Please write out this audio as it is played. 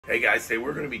Hey guys, today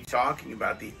we're going to be talking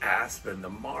about the Aspen,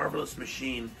 the marvelous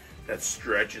machine that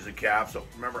stretches a capsule.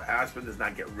 Remember, Aspen does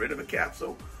not get rid of a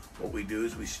capsule. What we do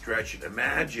is we stretch it.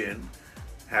 Imagine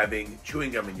having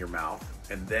chewing gum in your mouth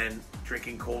and then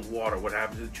drinking cold water. What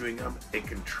happens to the chewing gum? It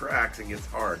contracts and gets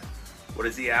hard. What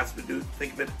does the Aspen do?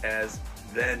 Think of it as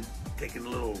then taking a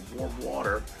little warm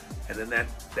water, and then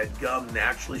that gum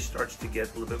naturally starts to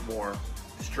get a little bit more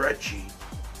stretchy.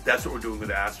 That's what we're doing with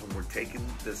Aspen. We're taking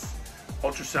this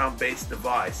ultrasound-based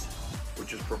device,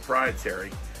 which is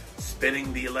proprietary,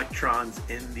 spinning the electrons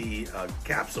in the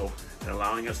capsule and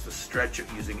allowing us to stretch it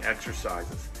using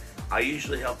exercises. I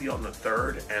usually help you on the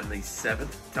third and the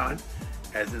seventh time,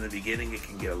 as in the beginning it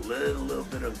can get a little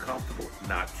bit uncomfortable.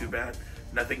 Not too bad.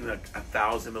 Nothing like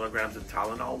 1,000 milligrams of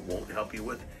Tylenol won't help you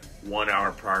with 1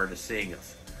 hour prior to seeing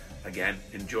us. Again,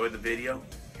 enjoy the video.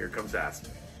 Here comes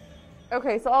Aspen.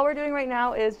 Okay, so all we're doing right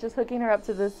now is just hooking her up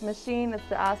to this machine. It's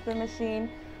the Aspen machine.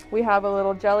 We have a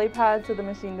little jelly pad so the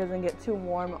machine doesn't get too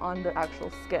warm on the actual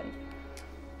skin.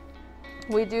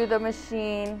 We do the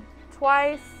machine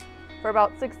twice for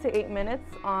about 6 to 8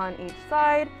 minutes on each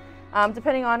side.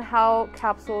 Depending on how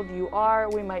capsuled you are,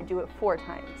 we might do it 4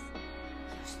 times.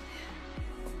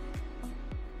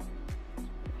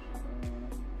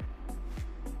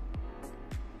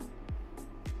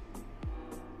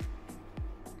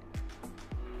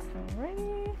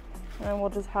 Alrighty, and we'll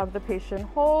just have the patient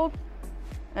hold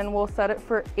and we'll set it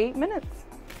for 8 minutes.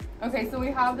 Okay, so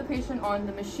we have the patient on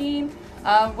the machine.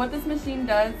 What this machine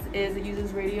does is it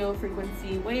uses radio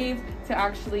frequency waves to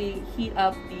actually heat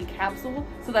up the capsule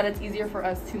so that it's easier for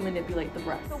us to manipulate the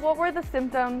breast. So what were the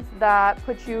symptoms that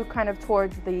put you kind of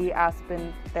towards the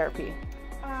Aspen therapy?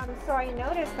 So I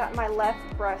noticed that my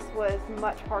left breast was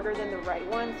much harder than the right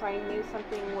one, so I knew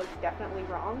something was definitely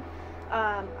wrong.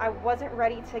 I wasn't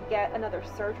ready to get another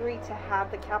surgery to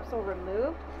have the capsule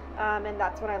removed, and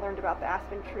that's when I learned about the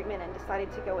Aspen treatment and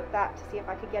decided to go with that to see if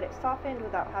I could get it softened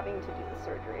without having to do the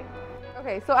surgery.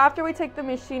 Okay, so after we take the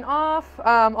machine off,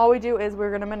 all we do is we're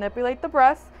going to manipulate the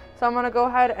breast. So I'm going to go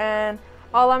ahead and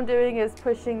all I'm doing is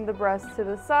pushing the breast to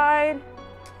the side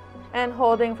and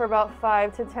holding for about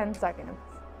 5 to 10 seconds.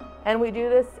 And we do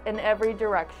this in every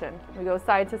direction. We go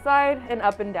side to side and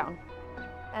up and down.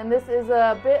 And this is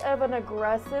a bit of an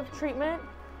aggressive treatment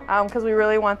because we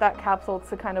really want that capsule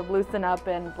to kind of loosen up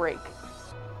and break.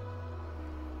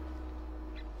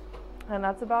 And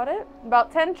that's about it.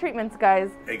 About 10 treatments, guys.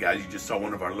 Hey guys, you just saw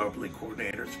one of our lovely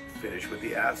coordinators finish with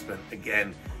the Aspen.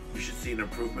 Again, you should see an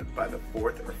improvement by the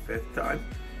 4th or 5th time,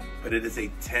 but it is a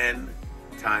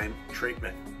 10-time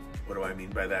treatment. What do I mean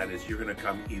by that is you're gonna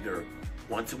come either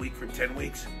once a week for 10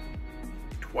 weeks,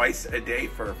 twice a day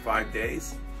for 5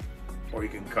 days, or you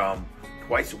can come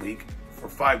twice a week for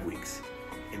 5 weeks.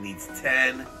 It needs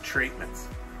 10 treatments.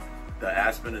 The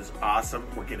Aspen is awesome.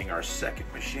 We're getting our second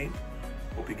machine.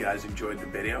 Hope you guys enjoyed the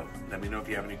video. Let me know if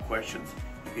you have any questions.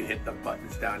 You can hit the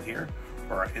buttons down here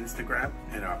for our Instagram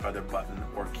and our other button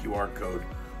or QR code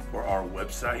for our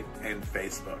website and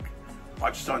Facebook.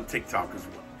 Watch us on TikTok as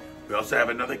well. We also have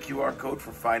another QR code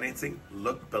for financing.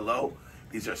 Look below.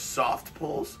 These are soft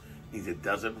pulls. Means it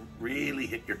doesn't really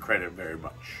hit your credit very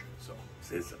much. So,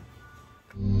 citizen.